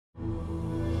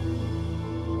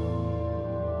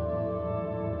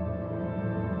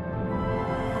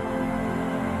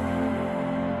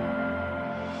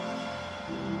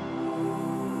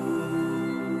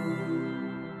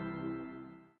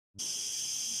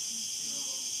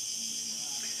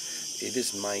It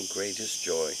is my greatest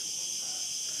joy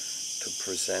to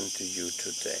present to you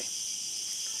today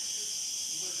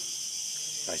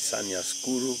my Sannyas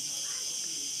Guru,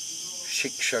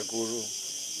 Shiksha Guru,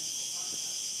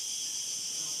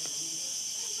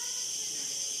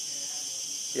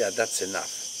 yeah, that's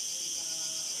enough,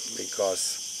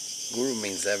 because Guru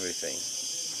means everything.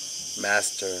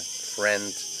 Master,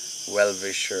 friend,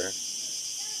 well-wisher,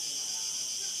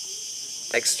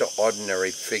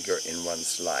 extraordinary figure in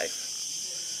one's life.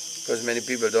 Because many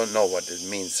people don't know what it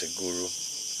means, a guru,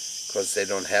 because they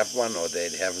don't have one, or they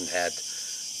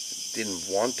didn't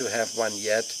want to have one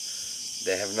yet.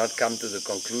 They have not come to the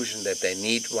conclusion that they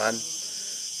need one,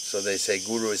 so they say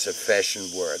guru is a fashion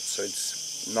word. So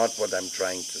it's not what I'm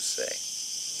trying to say.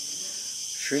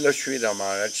 Srila Sridhar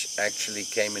Maharaj actually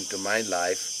came into my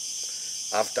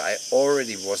life after I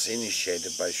already was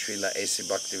initiated by Srila A.C.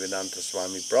 Bhaktivedanta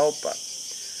Swami Prabhupada,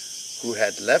 who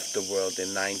had left the world in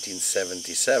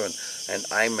 1977, and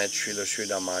I met Srila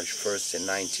Sridhar Maharaj first in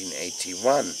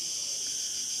 1981.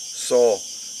 So,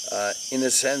 in a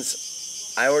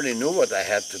sense, I already knew what I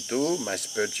had to do. My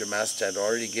spiritual master had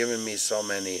already given me so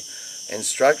many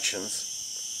instructions,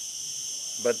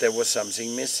 but there was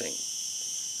something missing.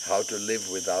 How to live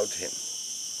without him,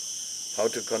 how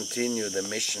to continue the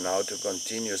mission, how to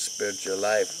continue spiritual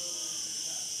life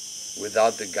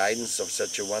without the guidance of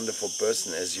such a wonderful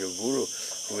person as your guru,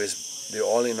 who is the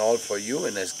all-in-all for you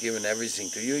and has given everything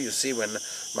to you. You see, when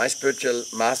my spiritual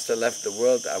master left the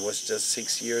world, I was just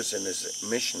 6 years in his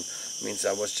mission. Means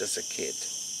I was just a kid,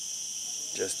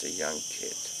 just a young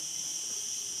kid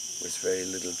with very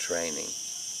little training,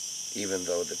 even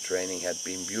though the training had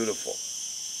been beautiful.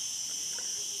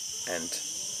 And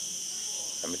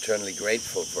I'm eternally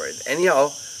grateful for it.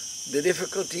 Anyhow, the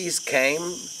difficulties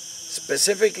came.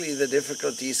 Specifically, the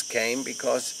difficulties came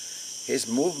because his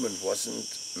movement wasn't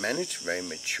managed very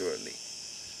maturely.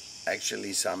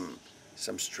 Actually, some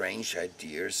strange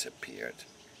ideas appeared.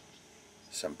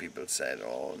 Some people said,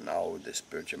 oh, now the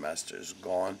spiritual master is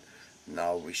gone,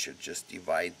 now we should just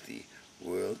divide the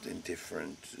world in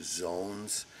different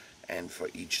zones, and for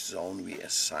each zone we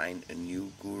assign a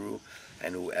new guru,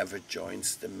 and whoever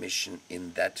joins the mission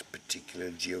in that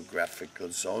particular geographical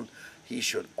zone, he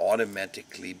should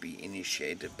automatically be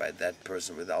initiated by that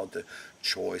person without a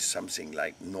choice, something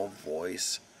like no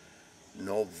voice,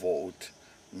 no vote,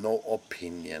 no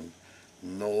opinion,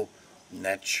 no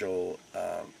natural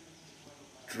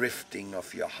drifting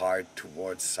of your heart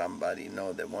towards somebody.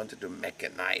 No, they wanted to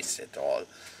mechanize it all,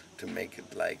 to make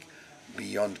it like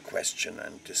beyond question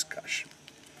and discussion.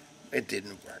 It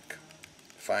didn't work.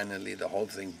 Finally, the whole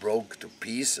thing broke to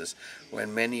pieces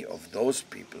when many of those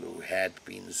people who had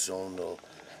been zonal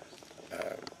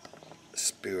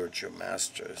spiritual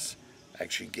masters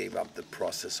actually gave up the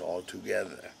process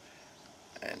altogether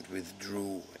and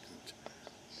withdrew,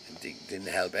 and it didn't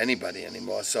help anybody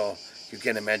anymore. So you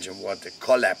can imagine what a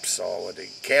collapse or what a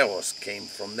chaos came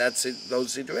from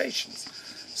those situations.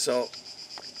 So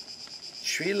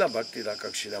Srila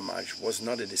Bhakti-Rakshita Maharaj was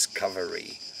not a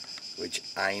discovery which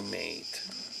I made.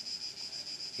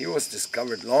 He was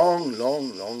discovered long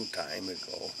time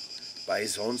ago by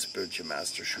his own spiritual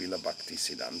master, Srila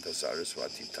Bhaktisiddhanta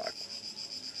Saraswati Thakur.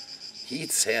 He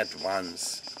said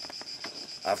once,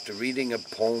 after reading a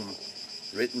poem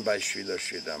written by Srila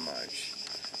Sridhar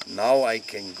Maharaj, now I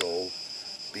can go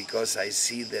because I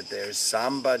see that there is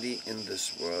somebody in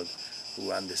this world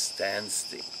who understands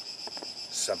the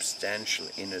substantial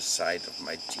inner side of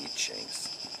my teachings.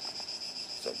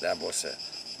 So that was a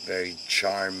very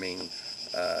charming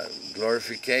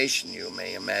glorification, you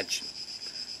may imagine.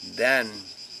 Then,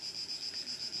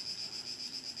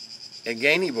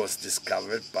 again he was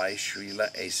discovered by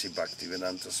Srila A.C.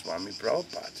 Bhaktivedanta Swami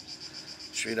Prabhupada.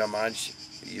 Sridhar Maharaj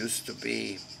used to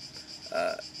be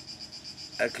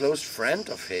a close friend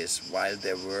of his while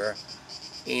they were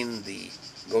in the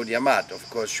Gaudiya Math. Of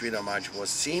course, Sridhar Maharaj was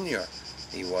senior.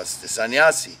 He was the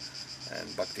sannyasi. And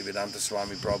Bhaktivedanta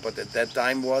Swami Prabhupada at that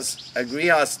time was a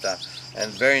grihasta. And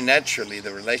very naturally,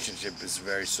 the relationship is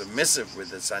very submissive with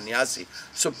the sannyasi,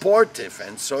 supportive,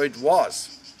 and so it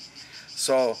was.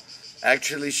 So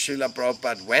actually, Srila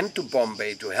Prabhupada went to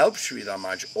Bombay to help Sridhar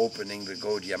Maharaj opening the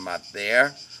Gaudiya Math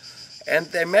there. And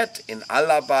they met in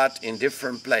Allahabad in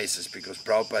different places, because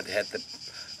Prabhupada had the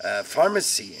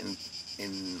pharmacy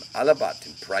in Allahabad,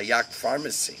 in Prayag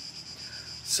Pharmacy.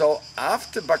 So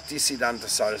after Bhaktisiddhanta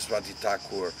Saraswati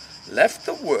Thakur left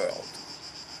the world,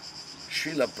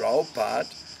 Srila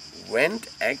Prabhupada went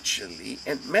actually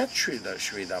and met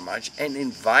Sridhar Maharaj and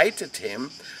invited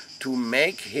him to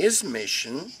make his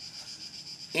mission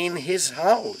in his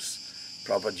house,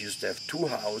 Prabhupada used to have 2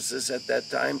 houses at that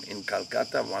time in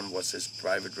Calcutta. One was his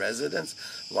private residence,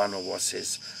 one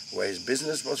was where his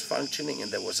business was functioning,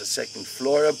 and there was a 2nd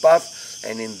floor above.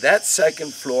 And in that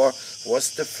 2nd floor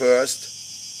was the first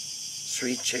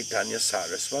Sri Chaitanya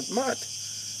Saraswat Mat,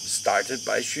 started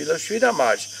by Srila Sridhar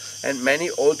Maharaj. And many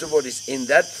old devotees. In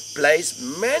that place,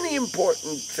 many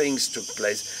important things took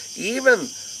place. Even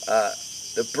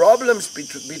the problems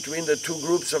between the 2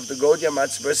 groups of the Gaudiya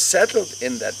Mats were settled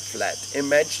in that flat.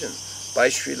 Imagine, by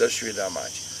Srila Sridhar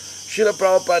Maharaj. Srila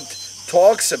Prabhupada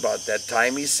talks about that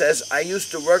time. He says, I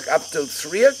used to work up till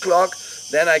 3 o'clock,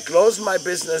 then I close my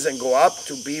business and go up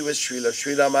to be with Srila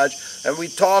Sridhar Maharaj, and we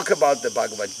talk about the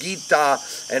Bhagavad Gita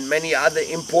and many other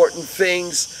important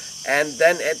things. And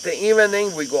then at the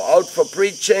evening we go out for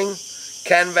preaching,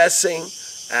 canvassing,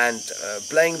 and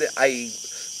playing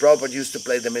Prabhupada used to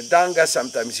play the Mridanga.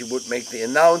 Sometimes he would make the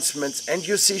announcements. And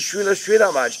you see, Srila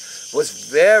Sridhar Maharaj was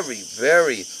very,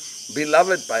 very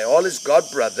beloved by all his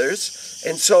godbrothers.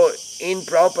 And so in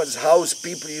Prabhupada's house,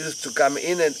 people used to come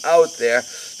in and out there.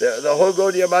 The whole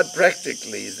Gaudiya Math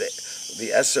practically,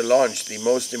 the Assalange, the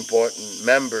most important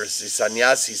members, the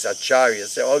sannyasis,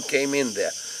 acharyas, they all came in there.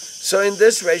 So in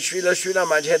this way, Srila Sridhar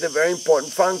Maharaj had a very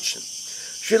important function.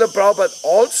 Srila Prabhupada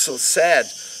also said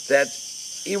that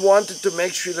he wanted to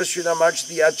make Srila Sridhar Maharaj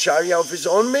the acharya of his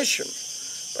own mission.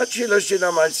 But Srila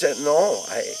Sridhar Maharaj said, no,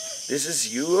 this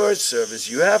is your service,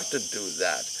 you have to do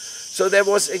that. So there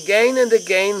was again and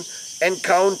again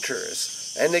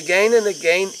encounters, and again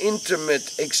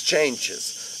intimate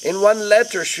exchanges. In one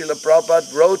letter, Srila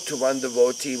Prabhupada wrote to one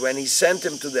devotee when he sent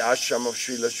him to the ashram of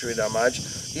Srila Sridhar Maharaj,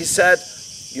 he said,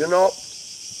 you know,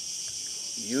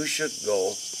 you should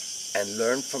go and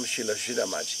learn from Srila Sridhar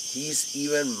Maharaj. He's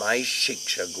even my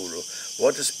Shiksha Guru.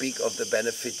 What to speak of the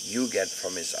benefit you get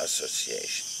from his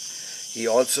association. He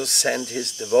also sent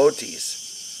his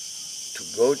devotees to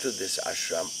go to this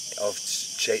ashram of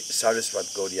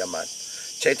Saraswat Gaudiya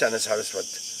Math, Chaitanya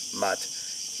Saraswat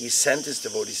Math. He sent his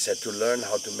devotees, said, to learn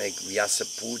how to make Vyasa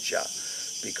Puja,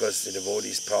 because the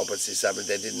devotees, Prabhupada's disciples,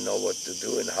 they didn't know what to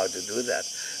do and how to do that.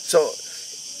 So,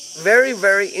 very,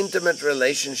 very intimate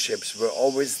relationships were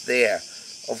always there.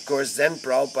 Of course, then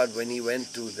Prabhupada, when he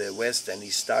went to the West and he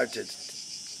started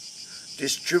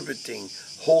distributing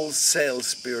wholesale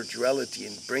spirituality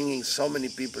and bringing so many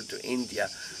people to India,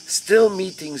 still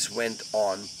meetings went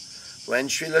on. When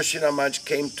Srila Sridhar Maharaj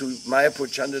came to Mayapur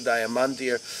Chandrodaya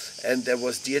Mandir and there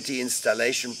was deity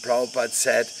installation, Prabhupada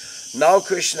said, now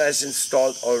Krishna is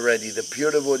installed already, the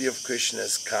pure devotee of Krishna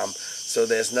has come, so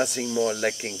there's nothing more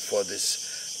lacking for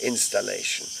this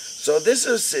installation. So this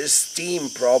is the esteem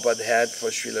Prabhupada had for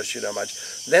Srila Sridhar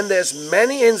Maharaj. Then there's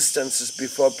many instances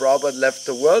before Prabhupada left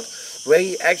the world where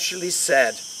he actually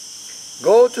said,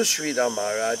 go to Sridhar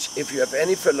Maharaj if you have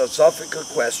any philosophical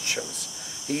questions.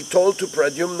 He told to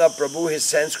Pradyumna Prabhu, his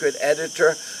Sanskrit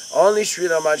editor, only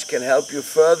Sridhar Maharaj can help you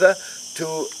further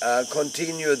to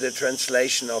continue the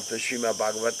translation of the Srimad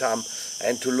Bhagavatam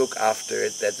and to look after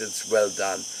it, that it's well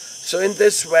done. So in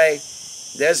this way,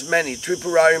 there's many.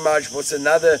 Tripurari Maharaj was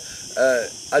another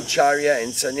acharya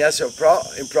in sannyasa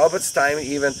in Prabhupada's time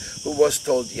even, who was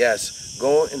told, yes,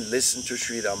 go and listen to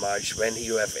Sridhar Maharaj when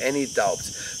you have any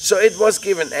doubts. So it was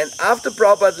given. And after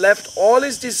Prabhupada left, all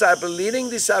his disciples, leading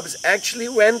disciples, actually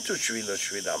went to Srila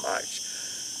Sridhar Maharaj.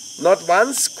 Not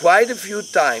once, quite a few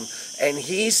times. And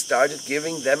he started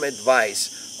giving them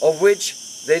advice, of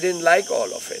which they didn't like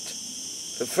all of it.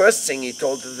 The first thing he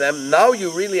told to them, now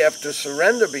you really have to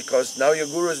surrender because now your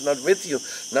guru is not with you.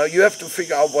 Now you have to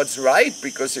figure out what's right,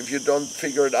 because if you don't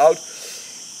figure it out,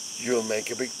 you'll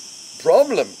make a big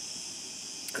problem.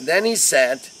 And then he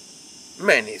said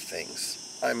many things.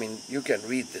 I mean, you can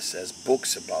read this as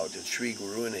books about it, Sri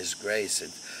Guru and His Grace.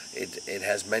 It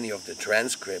has many of the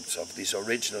transcripts of these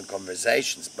original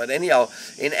conversations. But anyhow,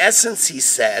 in essence, he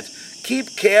said,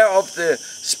 keep care of the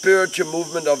spiritual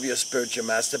movement of your spiritual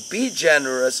master. Be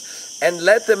generous and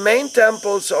let the main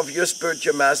temples of your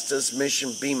spiritual master's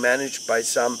mission be managed by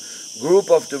some group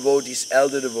of devotees,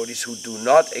 elder devotees who do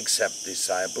not accept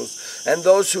disciples. And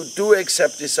those who do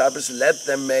accept disciples, let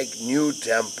them make new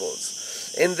temples.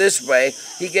 In this way,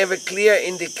 he gave a clear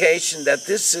indication that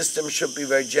this system should be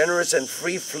very generous and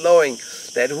free-flowing,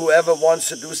 that whoever wants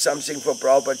to do something for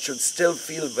Prabhupada should still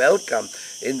feel welcome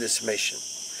in this mission.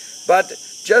 But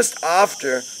just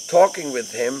after talking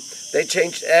with him, they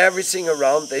changed everything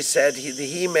around. They said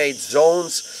he made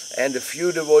zones, and a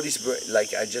few devotees were,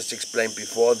 like I just explained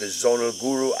before, the zonal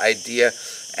guru idea.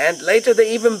 And later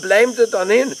they even blamed it on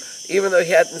him, even though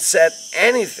he hadn't said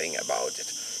anything about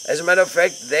it. As a matter of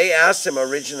fact, they asked him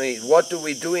originally, what do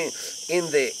we do in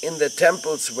the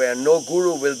temples where no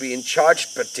guru will be in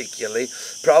charge particularly?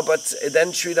 Prabhupada,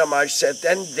 then Sridhar Maharaj said,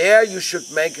 then there you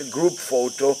should make a group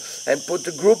photo and put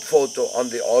a group photo on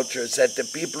the altar so that the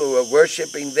people who are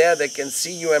worshipping there, they can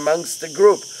see you amongst the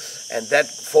group. And that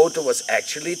photo was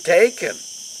actually taken,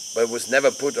 but was never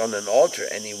put on an altar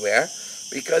anywhere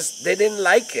because they didn't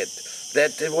like it.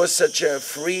 That it was such a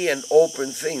free and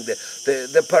open thing.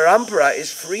 The parampara is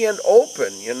free and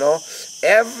open, you know.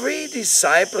 Every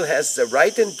disciple has the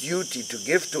right and duty to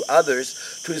give to others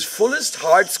to his fullest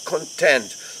heart's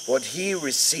content what he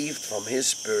received from his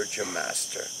spiritual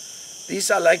master. These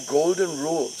are like golden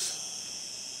rules.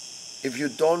 If you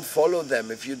don't follow them,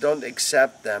 if you don't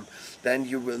accept them, then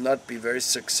you will not be very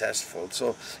successful.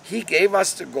 So he gave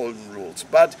us the golden rules,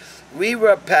 but we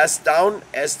were passed down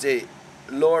as the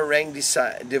lower rank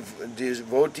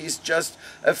devotees, just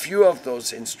a few of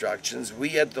those instructions.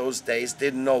 We at those days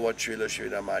didn't know what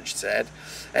Srila Maharaj said.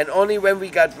 And only when we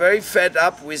got very fed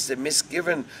up with the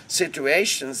misgiven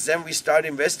situations, then we started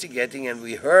investigating, and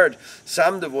we heard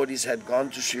some devotees had gone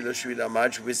to Srila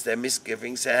Maharaj with their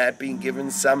misgivings and had been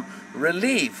given some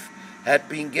relief, had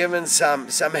been given some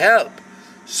help.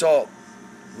 So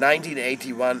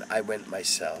 1981 I went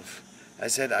myself. I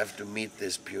said, I have to meet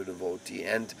this pure devotee.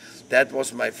 And that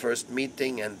was my first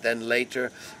meeting. And then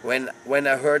later, when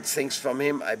I heard things from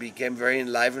him, I became very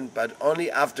enlivened. But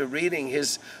only after reading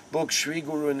his book, Sri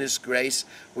Guru and His Grace,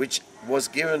 which was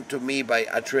given to me by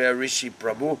Atreya Rishi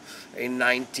Prabhu in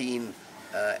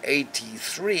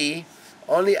 1983,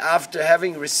 only after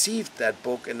having received that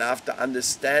book and after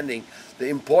understanding the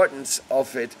importance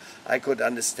of it, I could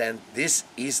understand this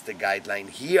is the guideline.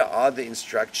 Here are the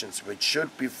instructions which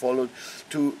should be followed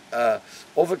to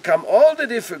overcome all the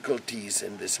difficulties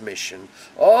in this mission,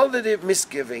 all the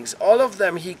misgivings, all of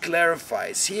them he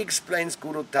clarifies. He explains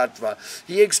Guru Tattva,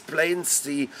 he explains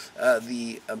the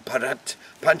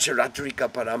Pancharatrika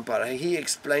Parampara, he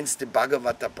explains the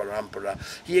Bhagavata Parampara,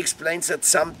 he explains that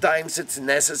sometimes it's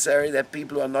necessary that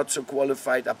people who are not so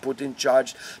qualified are put in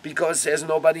charge because there's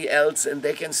nobody else and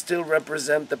they can still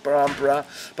represent the Parampara,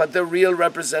 but the real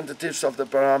representatives of the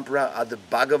Parampara are the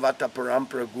Bhagavata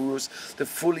Parampara gurus, the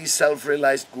fully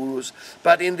self-realized gurus.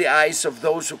 But in the eyes of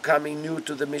those who are coming new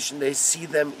to the mission, they see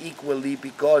them equally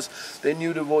because the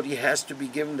new devotee has to be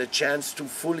given the chance to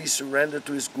fully surrender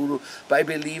to his guru by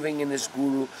believing in his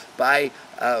guru, by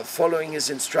following his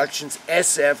instructions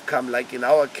as they have come. Like in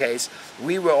our case,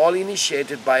 we were all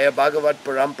initiated by a Bhagavat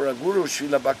Parampara Guru,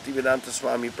 Srila Bhaktivedanta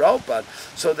Swami Prabhupada.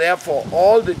 So therefore,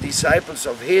 all the disciples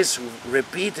of his who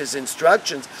repeat his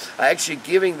instructions are actually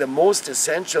giving the most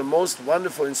essential, most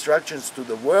wonderful instructions to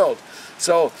the world.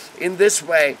 So in this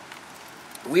way,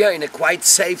 we are in a quite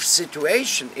safe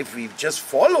situation if we just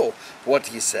follow what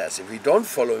he says. If we don't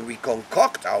follow and we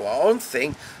concoct our own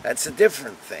thing, that's a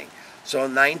different thing. So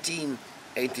in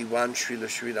 1981,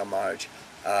 Srila Maharaj,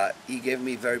 he gave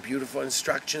me very beautiful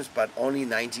instructions, but only in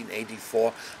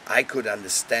 1984 I could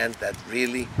understand that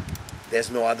really there's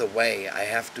no other way. I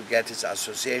have to get his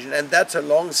association. And that's a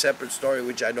long separate story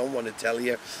which I don't want to tell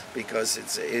here because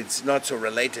it's not so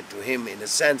related to him in a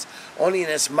sense, only in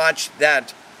as much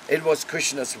that it was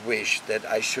Krishna's wish that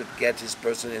I should get his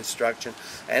personal instruction,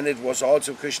 and it was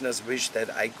also Krishna's wish that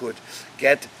I could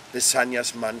get the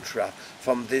sannyas mantra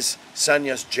from this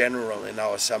sannyas general in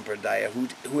our sampradaya,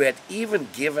 who had even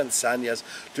given sannyas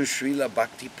to Srila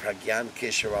Bhakti Pragyan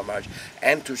Keshava Maharaj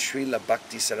and to Srila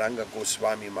Bhakti Saranga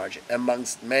Goswami Maharaj,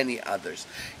 amongst many others.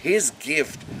 His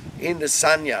gift in the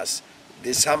sannyas, the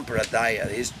sampradaya,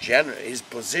 his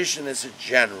position as a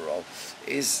general,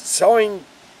 is so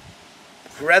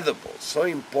incredible, so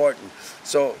important.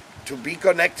 So to be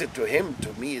connected to him,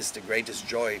 to me, is the greatest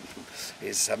joy.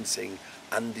 Is something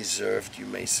undeserved, you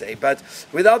may say. But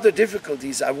without the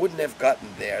difficulties, I wouldn't have gotten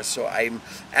there. So I'm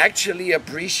actually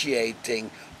appreciating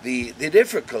the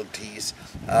difficulties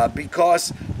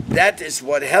because that is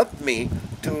what helped me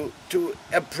to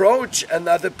approach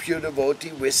another pure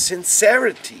devotee with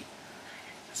sincerity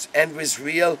and with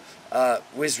real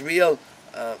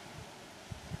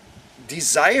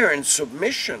desire and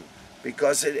submission,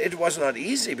 because it was not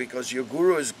easy, because your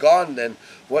guru is gone. Then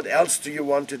what else do you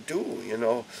want to do? You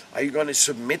know, are you going to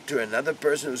submit to another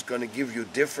person who's going to give you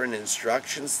different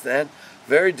instructions then?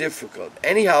 Very difficult.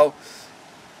 Anyhow,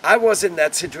 I was in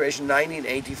that situation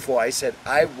 1984. I said,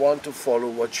 I want to follow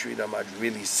what Sridhar Maharaj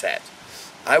really said.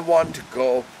 I want to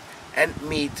go and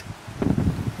meet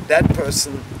that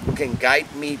person who can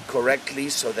guide me correctly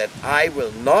so that I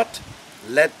will not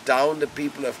let down the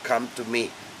people who have come to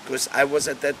me. Because I was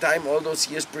at that time, all those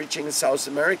years, preaching in South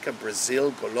America,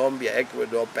 Brazil, Colombia,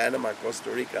 Ecuador, Panama, Costa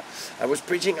Rica. I was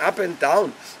preaching up and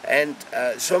down, and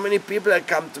so many people had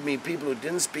come to me, people who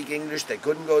didn't speak English, they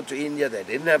couldn't go to India, they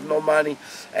didn't have no money,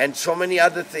 and so many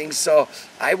other things. So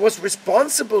I was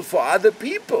responsible for other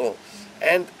people,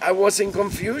 and I was in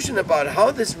confusion about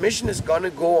how this mission is going to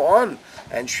go on.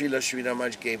 And Srila Sridhar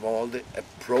Maharaj gave all the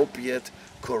appropriate,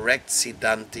 correct,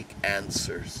 Siddhantic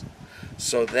answers.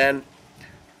 So then,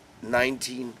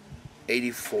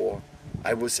 1984,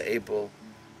 I was able,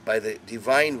 by the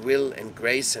divine will and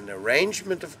grace and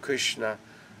arrangement of Krishna,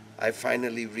 I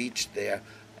finally reached there,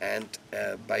 and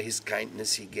by his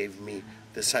kindness he gave me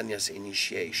the sannyas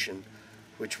initiation,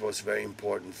 which was very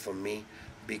important for me,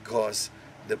 because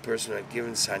the person who had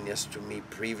given sannyas to me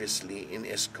previously in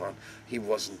Iskcon, he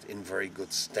wasn't in very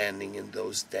good standing in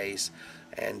those days,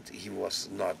 and he was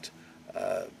not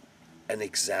an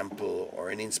example or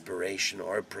an inspiration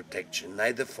or a protection,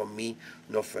 neither for me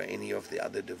nor for any of the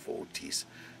other devotees.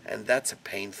 And that's a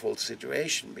painful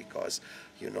situation, because,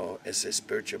 you know, as a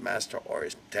spiritual master or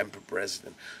a temple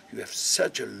president, you have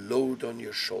such a load on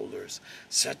your shoulders,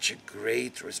 such a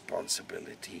great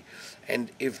responsibility.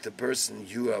 And if the person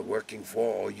you are working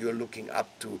for or you're looking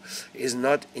up to is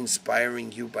not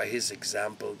inspiring you by his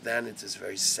example, then it is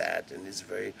very sad and it's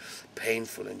very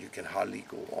painful and you can hardly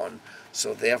go on.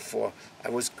 So therefore, I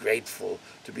was grateful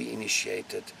to be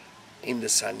initiated in the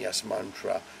sannyas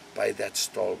mantra by that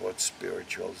stalwart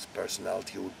spiritual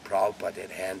personality who Prabhupada had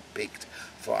handpicked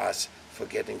for us, for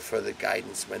getting further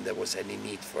guidance when there was any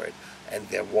need for it. And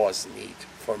there was need.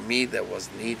 For me there was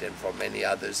need, and for many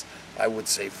others, I would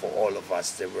say for all of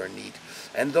us, there were need.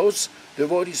 And those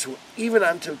devotees who even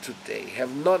until today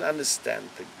have not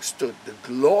understood the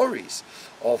glories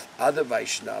of other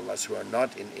Vaishnavas who are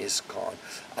not in Iskcon,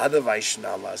 other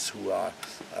Vaishnavas who are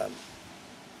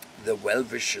the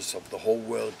well-wishers of the whole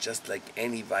world, just like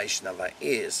any Vaishnava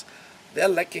is, they're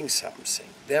lacking something,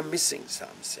 they're missing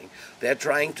something. They're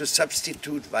trying to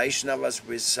substitute Vaishnavas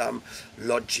with some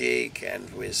logic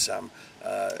and with some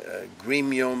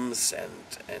gremiums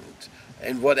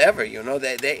and whatever, you know.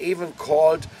 They're even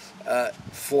called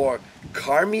for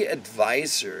karmi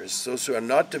advisors, those who are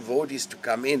not devotees, to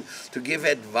come in to give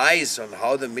advice on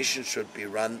how the mission should be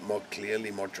run more clearly,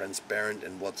 more transparent,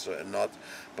 and whatsoever not.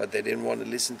 But they didn't want to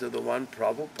listen to the one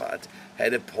Prabhupada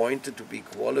had appointed to be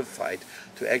qualified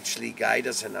to actually guide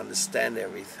us and understand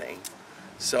everything.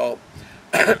 So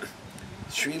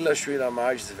Srila Sridhar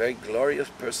Maharaj is a very glorious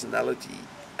personality,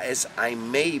 as I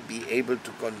may be able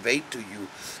to convey to you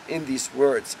in these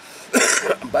words.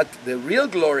 But the real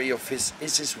glory of his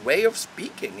is his way of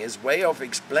speaking, his way of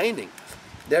explaining.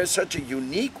 There's such a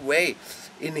unique way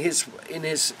in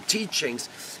his teachings.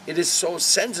 It is so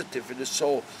sensitive. It is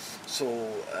so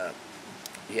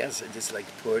yes, it is like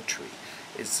poetry.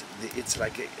 It's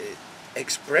like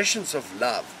expressions of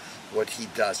love, what he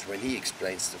does when he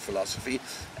explains the philosophy,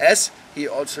 as he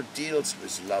also deals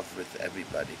with love with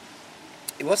everybody.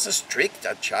 He was a strict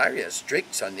acharya, a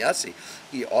strict sannyasi.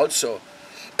 He also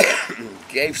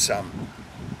gave some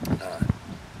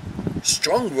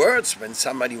strong words when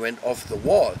somebody went off the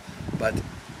wall, but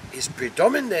his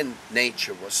predominant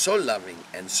nature was so loving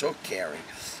and so caring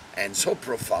and so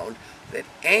profound that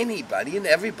anybody and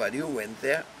everybody who went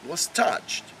there was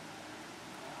touched,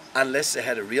 unless they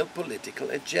had a real political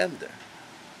agenda.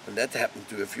 And that happened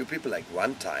to a few people. Like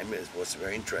one time, it was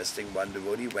very interesting, one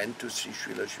devotee went to see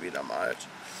Srila Sridhar Maharaj,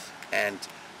 and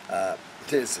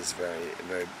this is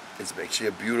it's actually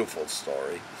a beautiful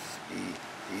story.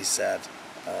 He said,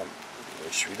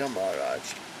 Sridhar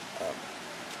Maharaj,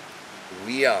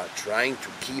 we are trying to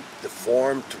keep the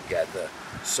form together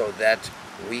so that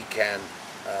we can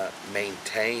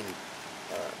maintain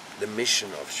the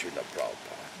mission of Srila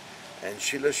Prabhupada. And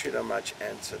Srila Sridhar Maharaj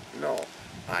answered, no,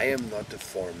 I am not a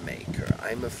form maker,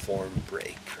 I'm a form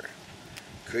breaker.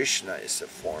 Krishna is a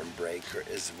form breaker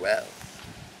as well.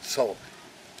 So,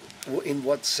 in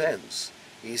what sense?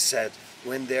 He said,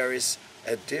 when there is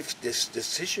this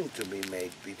decision to be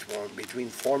made between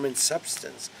form and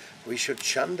substance, we should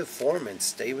shun the form and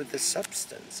stay with the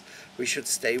substance. We should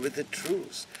stay with the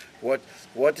truth.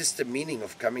 What is the meaning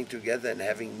of coming together and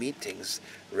having meetings?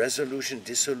 Resolution,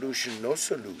 dissolution, no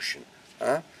solution.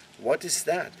 What is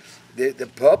that? The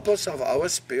purpose of our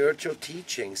spiritual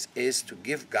teachings is to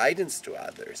give guidance to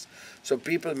others. So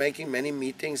people making many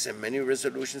meetings and many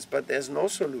resolutions, but there's no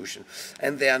solution.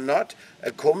 And they are not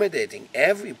accommodating.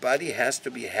 Everybody has to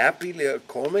be happily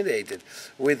accommodated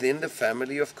within the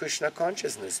family of Krishna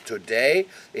consciousness. Today,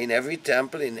 in every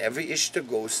temple, in every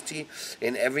Ishtagosti,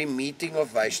 in every meeting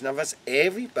of Vaishnavas,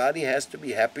 everybody has to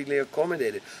be happily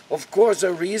accommodated. Of course,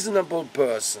 a reasonable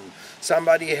person,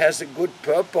 somebody who has a good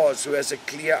purpose, who has a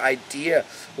clear idea,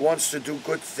 who wants to do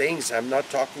good things. I'm not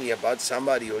talking about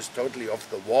somebody who's totally off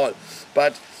the wall.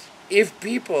 But if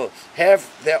people have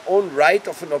their own right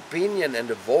of an opinion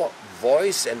and a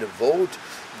voice and a vote,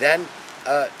 then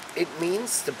it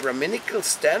means the Brahminical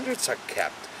standards are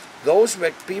kept. Those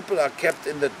where people are kept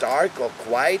in the dark or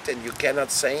quiet and you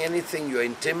cannot say anything, you're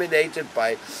intimidated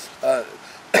by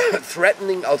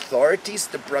threatening authorities,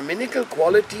 the Brahminical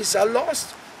qualities are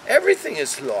lost. Everything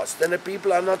is lost. Then the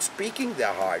people are not speaking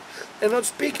their heart. They're not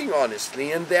speaking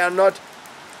honestly, and they are not.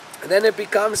 Then it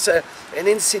becomes an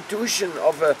institution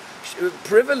of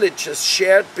privileges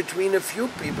shared between a few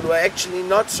people who are actually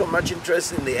not so much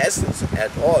interested in the essence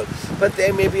at all, but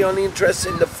they may be only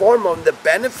interested in the form, on the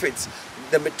benefits,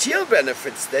 the material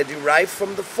benefits they derive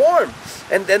from the form.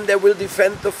 And then they will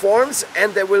defend the forms,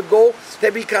 and they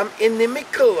become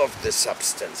inimical of the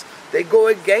substance. They go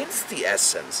against the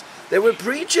essence. They will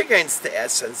preach against the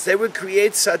essence. They will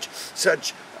create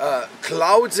such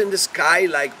clouds in the sky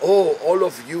like, oh, all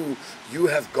of you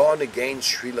have gone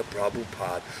against Srila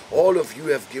Prabhupada. All of you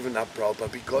have given up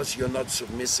Prabhupada because you're not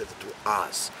submissive to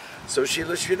us. So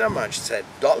Srila Sridhar said,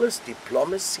 dollars,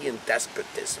 diplomacy, and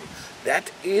despotism.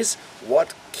 That is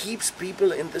what keeps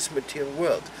people in this material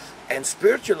world. And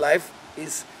spiritual life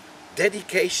is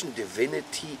dedication,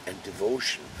 divinity, and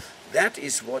devotion. That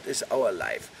is what is our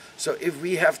life. So if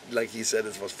we have, like he said,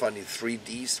 it was funny,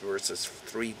 3Ds versus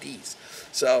 3Ds.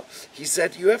 So he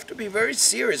said, you have to be very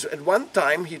serious. At one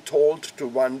time, he told to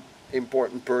one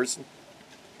important person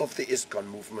of the Iskcon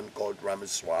movement called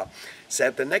Ramaswamy,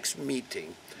 said, the next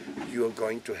meeting you are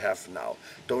going to have now,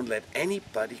 don't let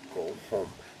anybody go home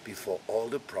before all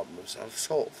the problems are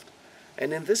solved.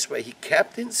 And in this way, he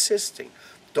kept insisting,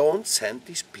 don't send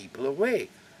these people away.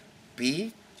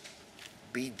 Be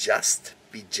just,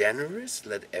 be generous,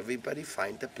 let everybody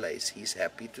find a place he's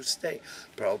happy to stay.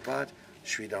 Prabhupada,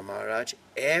 Sridhar Maharaj,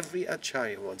 every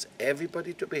Acharya wants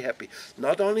everybody to be happy.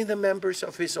 Not only the members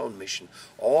of his own mission,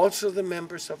 also the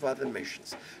members of other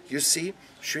missions. You see,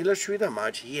 Srila Sridhar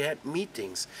Maharaj, he had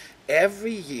meetings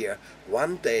every year,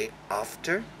 one day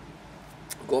after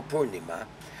Gopurnima.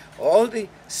 All the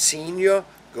senior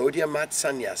Gaudiya Math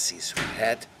sannyasis who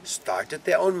had started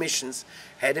their own missions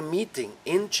had a meeting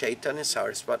in Chaitanya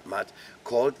Saraswat Math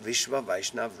called Vishwa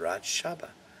Vaishnav Raj Sabha.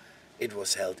 It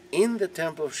was held in the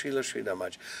temple of Srila Sridhar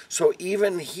Maharaj. So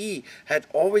even he had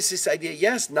always this idea,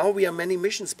 yes, now we are many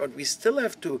missions, but we still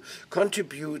have to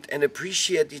contribute and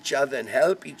appreciate each other and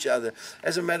help each other.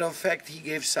 As a matter of fact, he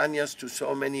gave sannyas to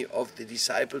so many of the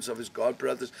disciples of his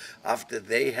godbrothers after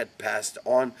they had passed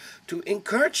on to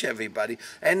encourage everybody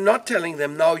and not telling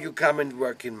them, now you come and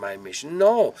work in my mission.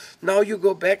 No, now you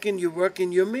go back and you work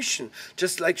in your mission.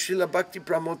 Just like Srila Bhakti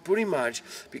Pramod Puri Maharaj,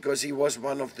 because he was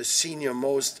one of the senior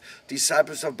most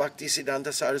disciples of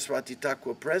Bhaktisiddhanta Saraswati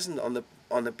Thakur present on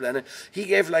the planet, he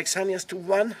gave like sannyas to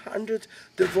 100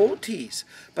 devotees.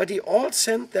 But he all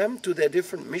sent them to their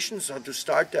different missions or to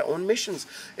start their own missions.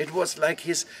 It was like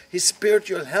his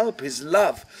spiritual help, his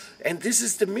love. And this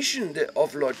is the mission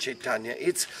of Lord Chaitanya.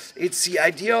 It's the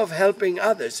idea of helping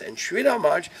others. And Sridhar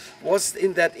Maharaj was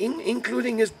in that,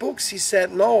 including his books, he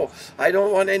said, no, I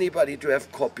don't want anybody to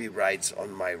have copyrights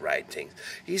on my writings.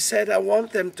 He said, I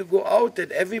want them to go out,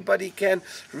 that everybody can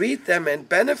read them and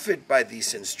benefit by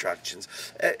these instructions.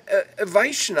 A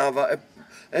Vaishnava,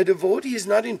 a devotee is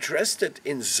not interested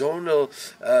in zonal,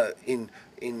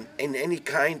 in any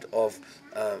kind of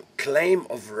claim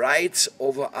of rights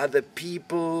over other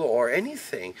people or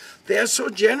anything. They are so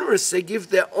generous, they give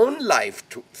their own life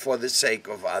for the sake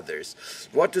of others.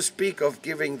 What to speak of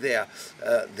giving their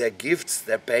gifts,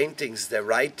 their paintings, their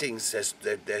writings,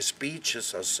 their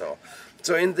speeches or so.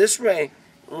 So in this way,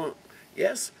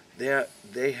 yes,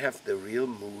 they have the real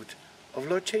mood of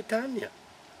Lord Chaitanya,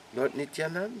 Lord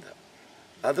Nityananda.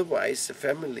 Otherwise, the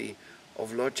family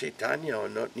of Lord Chaitanya or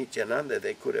Lord Nityananda,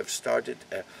 they could have started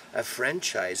a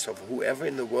franchise of whoever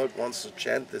in the world wants to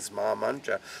chant this Maha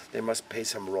Mantra, they must pay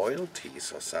some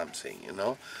royalties or something, you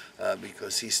know,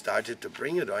 because he started to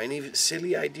bring it, or any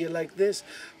silly idea like this.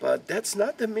 But that's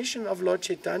not the mission of Lord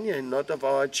Chaitanya and not of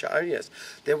our acharyas.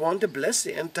 They want to bless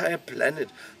the entire planet.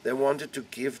 They wanted to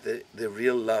give the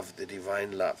real love, the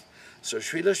divine love. So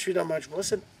Srila Sridhar Maharaj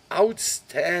was an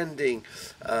outstanding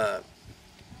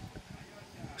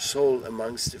soul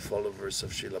amongst the followers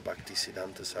of Srila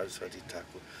Bhaktisiddhanta Saraswati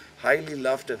Thakur. Highly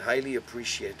loved and highly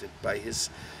appreciated by his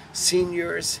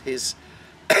seniors, his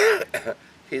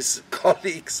his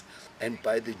colleagues, and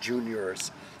by the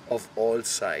juniors of all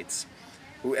sides.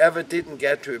 Whoever didn't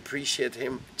get to appreciate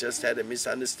him just had a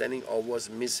misunderstanding or was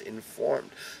misinformed.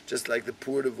 Just like the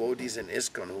poor devotees in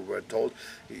Iskcon who were told,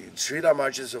 Sridhar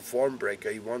Maharaj is a form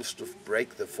breaker, he wants to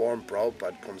break the form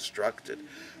Prabhupada constructed.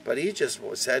 But he just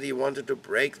said he wanted to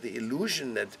break the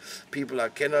illusion that people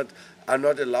are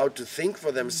not allowed to think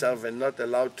for themselves and not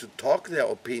allowed to talk their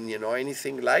opinion or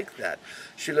anything like that.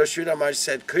 Srila Sridhar Maharaj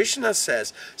said, Krishna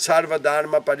says, Sarva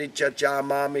Dharma Parityajya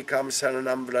Mamikam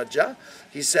Saranam Vraja.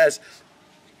 He says,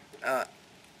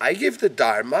 I give the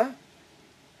Dharma,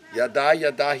 Yada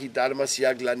Yada Hi Dharma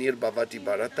Syaglanir Bhavati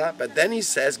Bharata, but then he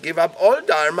says, give up all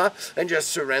Dharma and just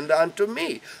surrender unto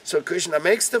me. So Krishna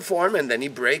makes the form and then he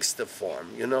breaks the form.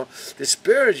 You know, the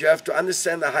spirit, you have to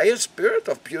understand the higher spirit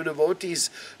of pure devotees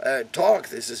talk.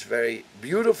 This is very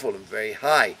beautiful and very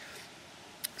high.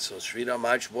 So Sridhar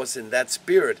Maharaj was in that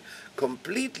spirit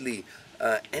completely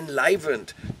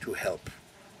enlivened to help.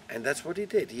 And that's what he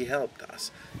did. He helped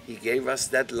us. He gave us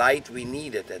that light we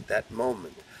needed at that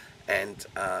moment. And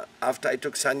after I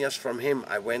took sannyas from him,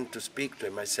 I went to speak to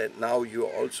him. I said, now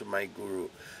you're also my guru.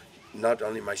 Not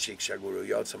only my Shiksha guru,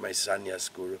 you're also my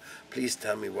sannyas guru. Please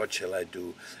tell me, what shall I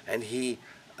do? And he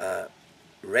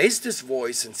raised his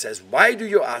voice and says, why do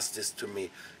you ask this to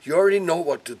me? You already know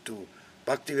what to do.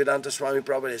 Bhaktivedanta Swami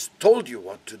Prabhupada has told you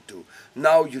what to do.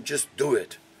 Now you just do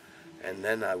it. And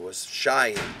then I was shy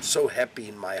and so happy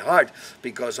in my heart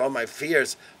because all my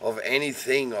fears of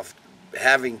anything, of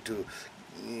having to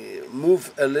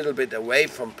move a little bit away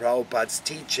from Prabhupada's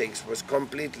teachings was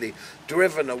completely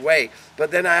driven away. But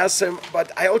then I asked him,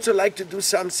 but I also like to do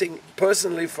something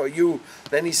personally for you.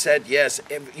 Then he said, yes,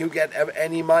 if you get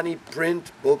any money,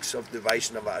 print books of the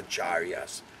Vaishnava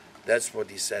Acharyas. That's what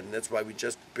he said, and that's why we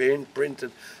just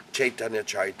printed Chaitanya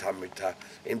Charitamrita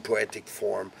in poetic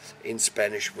form, in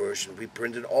Spanish version. We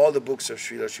printed all the books of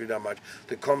Srila Sridhar Maharaj,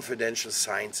 the confidential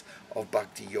science of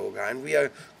Bhakti Yoga. And we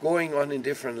are going on in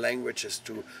different languages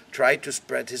to try to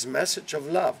spread his message of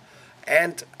love.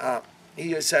 And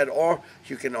he said, or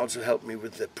you can also help me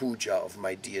with the puja of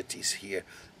my deities here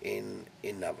in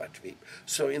Navadvip.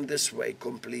 So in this way,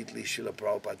 completely, Srila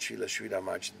Prabhupada, Srila Sridhar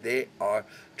Maharaj, they are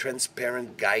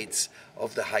transparent guides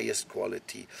of the highest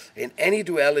quality. In any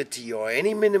duality or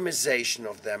any minimization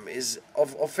of them is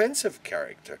of offensive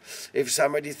character. If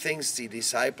somebody thinks the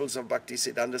disciples of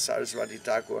Bhaktisiddhanta Saraswati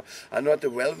Thakur are not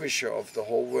the well-wisher of the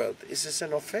whole world, this is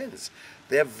an offense.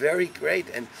 They're very great,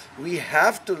 and we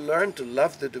have to learn to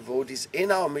love the devotees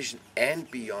in our mission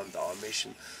and beyond our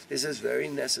mission. This is very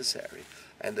necessary.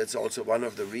 And that's also one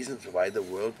of the reasons why the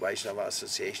World Vaishnava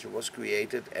Association was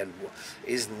created and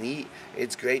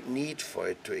it's great need for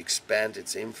it to expand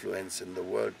its influence in the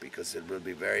world, because it will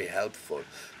be very helpful.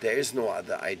 There is no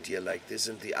other idea like this,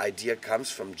 and the idea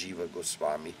comes from Jiva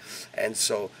Goswami. And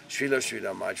so Srila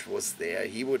Sridhar Maharaj was there.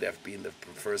 He would have been the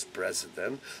first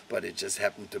president, but it just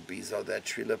happened to be so that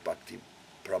Srila Bhakti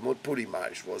Pramod Puri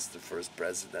Maharaj was the first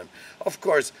president. Of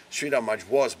course, Sridhar Maharaj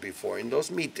was before in those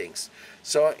meetings.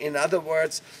 So, in other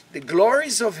words, the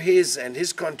glories of his and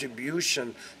his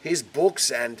contribution, his books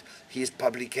and his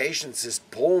publications, his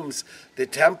poems, the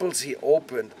temples he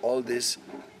opened, all this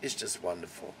is just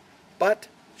wonderful. But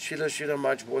Srila Sridhar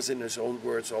Maharaj was, in his own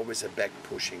words, always a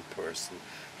back-pushing person.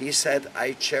 He said,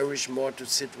 I cherish more to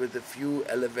sit with a few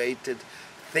elevated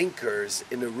thinkers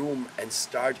in a room and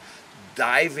start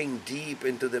diving deep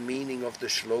into the meaning of the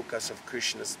shlokas of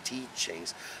Krishna's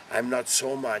teachings. I'm not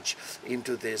so much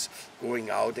into this going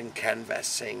out and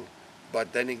canvassing,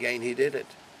 but then again he did it.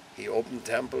 He opened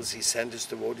temples, he sent his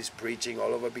devotees preaching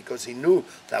all over because he knew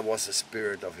that was the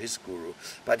spirit of his guru.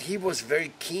 But he was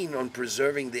very keen on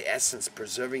preserving the essence,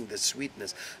 preserving the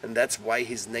sweetness, and that's why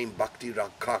his name Bhakti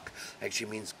Rakak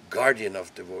actually means guardian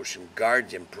of devotion,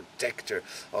 guardian, protector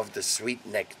of the sweet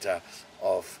nectar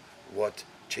of what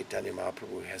Chaitanya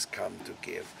Mahaprabhu has come to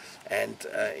give. And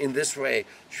in this way,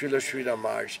 Srila Sridhar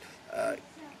Maharaj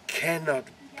cannot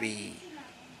be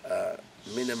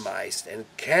minimized and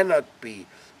cannot be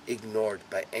ignored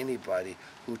by anybody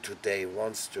who today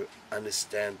wants to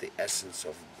understand the essence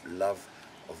of love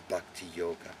of Bhakti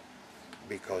Yoga,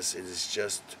 because it is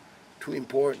just too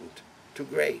important, too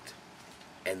great.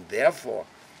 And therefore,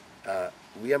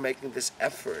 we are making this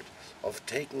effort of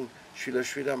taking Srila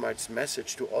Sridhar Maharaj's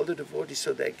message to all the devotees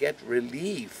so they get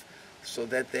relief, so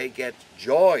that they get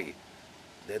joy,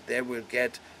 that they will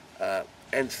get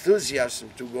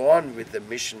enthusiasm to go on with the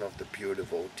mission of the pure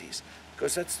devotees.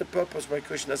 Because that's the purpose why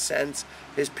Krishna sends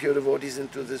his pure devotees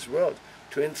into this world,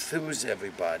 to enthuse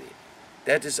everybody.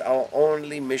 That is our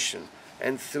only mission,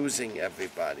 enthusing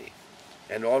everybody.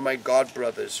 And all my God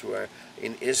brothers who are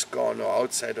in Iskcon or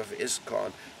outside of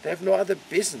Iskcon, they have no other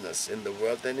business in the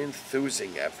world than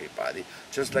enthusing everybody,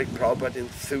 just like Prabhupada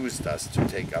enthused us to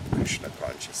take up Krishna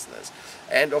consciousness.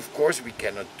 And of course we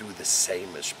cannot do the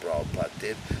same as Prabhupada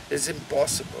did. It's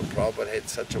impossible. Prabhupada had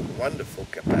such a wonderful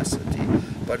capacity.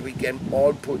 But we can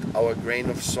all put our grain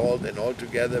of salt, and all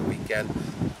together we can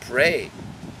pray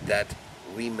that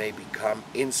we may become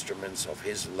instruments of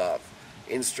his love.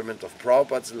 Instrument of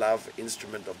Prabhupada's love,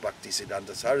 instrument of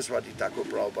Bhaktisiddhanta Saraswati Thakur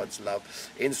Prabhupada's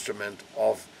love, instrument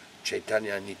of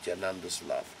Chaitanya Nityananda's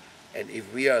love. And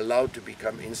if we are allowed to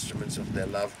become instruments of their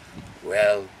love,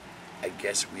 well, I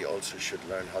guess we also should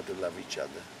learn how to love each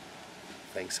other.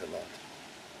 Thanks a lot.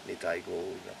 Nitai Gaur,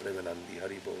 Premanandi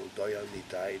Hari Bol, Doyal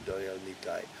Nitai, Doyal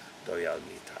Nitai, Doyal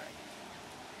Nitai.